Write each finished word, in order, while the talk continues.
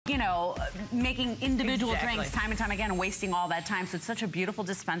you know, making individual drinks time and time again and wasting all that time. So it's such a beautiful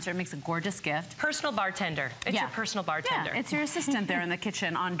dispenser. It makes a gorgeous gift. Personal bartender. It's your personal bartender. Yeah, it's your assistant there in the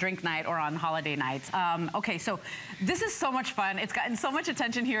kitchen on drink night or on holiday nights. Okay, so this is so much fun. It's gotten so much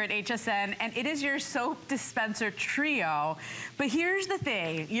attention here at HSN, and it is your soap dispenser trio. But here's the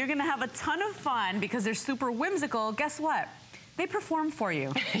thing. You're going to have a ton of fun because they're super whimsical. Guess what? They perform for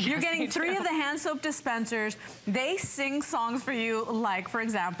you. Yes, you're getting 3 of the hand soap dispensers. They sing songs for you, like, for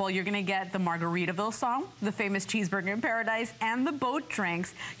example, you're gonna get the Margaritaville song, the famous Cheeseburger in Paradise, and the boat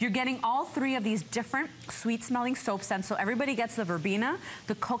drinks. You're getting all 3 of these different sweet-smelling soap scents, so everybody gets the verbena,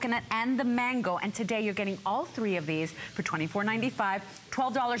 the coconut, and the mango. And today you're getting all 3 of these for $24.95.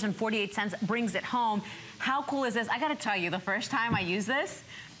 $12.48 brings it home. How cool is this? I gotta tell you, the first time I used this,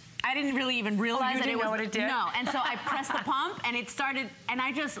 I didn't really even realize that it was. Know what it did? No, and so I pressed the pump and it started, and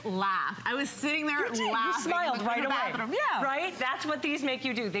I just laughed. I was sitting there laughing. You smiled right away. Yeah. Right? That's what these make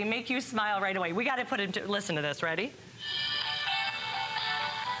you do. They make you smile right away. We got to put into, listen to this. Ready?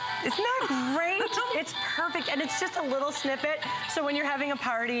 Isn't that great? It's perfect, and it's just a little snippet. So when you're having a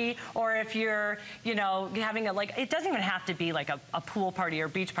party, or if you're, you know, having a, like, it doesn't even have to be like a pool party or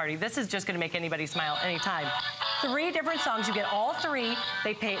beach party. This is just gonna make anybody smile anytime. 3 different songs, you get all 3.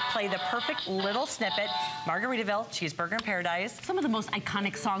 They play the perfect little snippet. Margaritaville, Cheeseburger in Paradise. Some of the most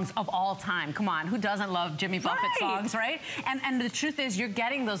iconic songs of all time. Come on, who doesn't love Jimmy Buffett songs, right? And the truth is, you're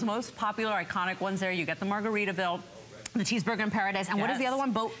getting those most popular, iconic ones there. You get the Margaritaville, the Cheeseburger in Paradise, and what is the other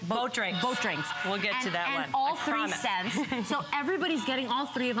one? Boat drinks. Boat drinks. We'll get to that one. And all 3 cents. So everybody's getting all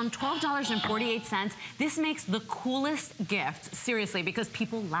 3 of them, $12.48. This makes the coolest gift, seriously, because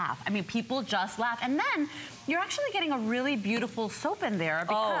people laugh. I mean, people just laugh. And then you're actually getting a really beautiful soap in there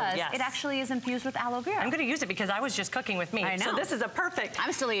because it actually is infused with aloe vera. I'm going to use it because I was just cooking with me. I know. So this is a perfect.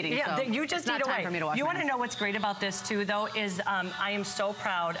 I'm still eating. Yeah, so you just eat away. For me to wash you my want to know what's great about this too, though, is I am so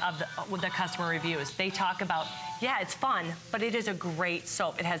proud of the customer reviews. They talk about, yeah, it's fun, but it is a great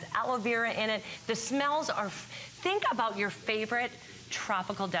soap. It has aloe vera in it. The smells are, think about your favorite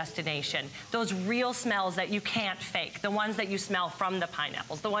tropical destination. Those real smells that you can't fake. The ones that you smell from the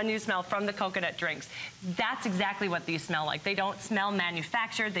pineapples, the one you smell from the coconut drinks. That's exactly what these smell like. They don't smell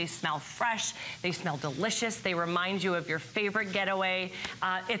manufactured. They smell fresh. They smell delicious. They remind you of your favorite getaway.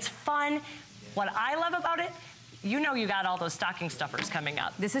 It's fun. What I love about it, you know you got all those stocking stuffers coming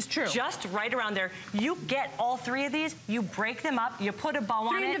up. This is true. Just right around there. You get all 3 of these, you break them up, you put a bow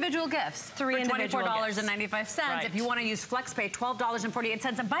on it. 3 individual gifts. 3 individual gifts. $24.95. Right. If you want to use FlexPay,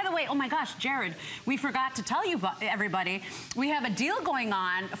 $12.48. And by the way, oh my gosh, Jared, we forgot to tell you, everybody, we have a deal going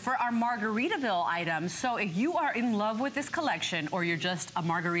on for our Margaritaville items. So if you are in love with this collection, or you're just a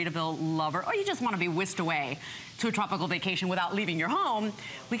Margaritaville lover, or you just want to be whisked away to a tropical vacation without leaving your home,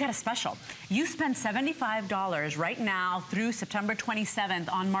 we got a special. You spend $75 right now through September 27th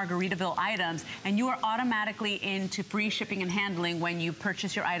on Margaritaville items, and you are automatically into free shipping and handling when you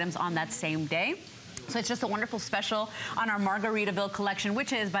purchase your items on that same day. So it's just a wonderful special on our Margaritaville collection,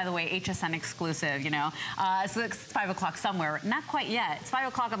 which is, by the way, HSN exclusive, you know. So it's 5 o'clock somewhere. Not quite yet. It's 5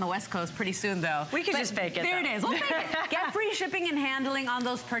 o'clock on the West Coast pretty soon, though. We could just fake it, There it is. We'll fake it. Get free shipping and handling on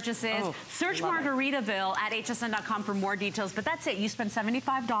those purchases. Oh, search Margaritaville at hsn.com for more details. But that's it. You spend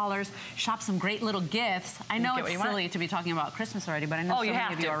 $75, shop some great little gifts. I know it's silly to be talking about Christmas already, but I know so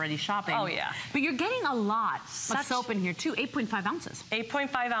many of you are already shopping. Oh, yeah. But you're getting a lot of soap in here, too. 8.5 ounces.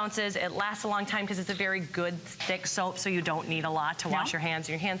 8.5 ounces. It lasts a long time because it's a very good, thick soap, so you don't need a lot to wash your hands.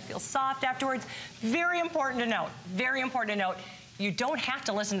 Your hands feel soft afterwards. Very important to note, you don't have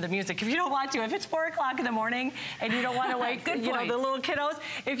to listen to the music if you don't want to. If it's 4 o'clock in the morning and you don't want to wake the little kiddos,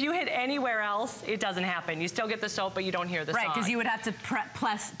 if you hit anywhere else, it doesn't happen. You still get the soap, but you don't hear the song. Right, because you would have to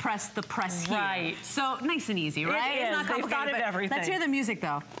press the press here. Right. So nice and easy, right? It is. It's not complicated. They've thought of everything. Let's hear the music,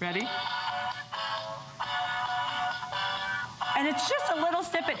 though. Ready? And it's just a little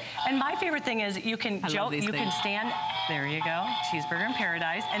snippet. And my favorite thing is you can can stand, there you go, Cheeseburger in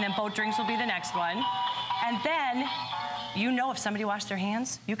Paradise, and then boat drinks will be the next one. And then, you know, if somebody washed their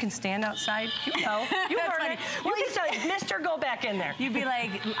hands, you can stand outside. You know, you heard it. You can tell, Mr. Go back in there. You'd be like,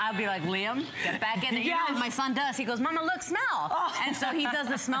 I'd be like, Liam, get back in there. You know, my son does. He goes, Mama, look, smell. Oh. And so he does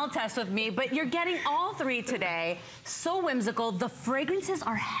the smell test with me. But you're getting all 3 today. So whimsical. The fragrances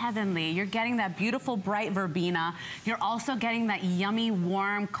are heavenly. You're getting that beautiful, bright verbena. You're also getting that yummy,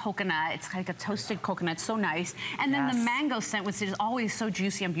 warm coconut. It's like a toasted coconut. So nice. And then the mango scent, which is always so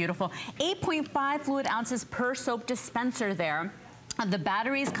juicy and beautiful. 8.5 fluid ounces per soap dispenser there. The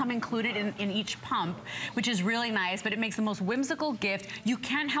batteries come included in each pump, which is really nice, but it makes the most whimsical gift. You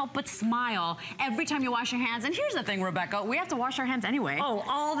can't help but smile every time you wash your hands. And here's the thing, Rebecca, we have to wash our hands anyway. Oh,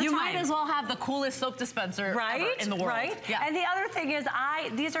 all the time. You might as well have the coolest soap dispenser ever in the world. Right? Yeah. And the other thing is,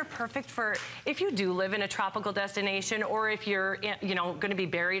 these are perfect for if you do live in a tropical destination, or if you're, you know, going to be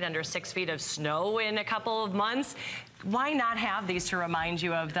buried under 6 feet of snow in a couple of months. Why not have these to remind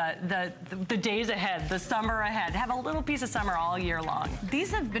you of the days ahead, the summer ahead? Have a little piece of summer all year long.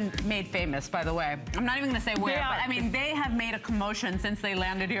 These have been made famous, by the way. I'm not even going to say where, but I mean, they have made a commotion since they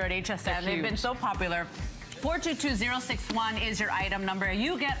landed here at HSN. They've been so popular. 422061 is your item number.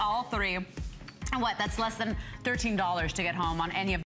 You get all three. And what? That's less than $13 to get home on any of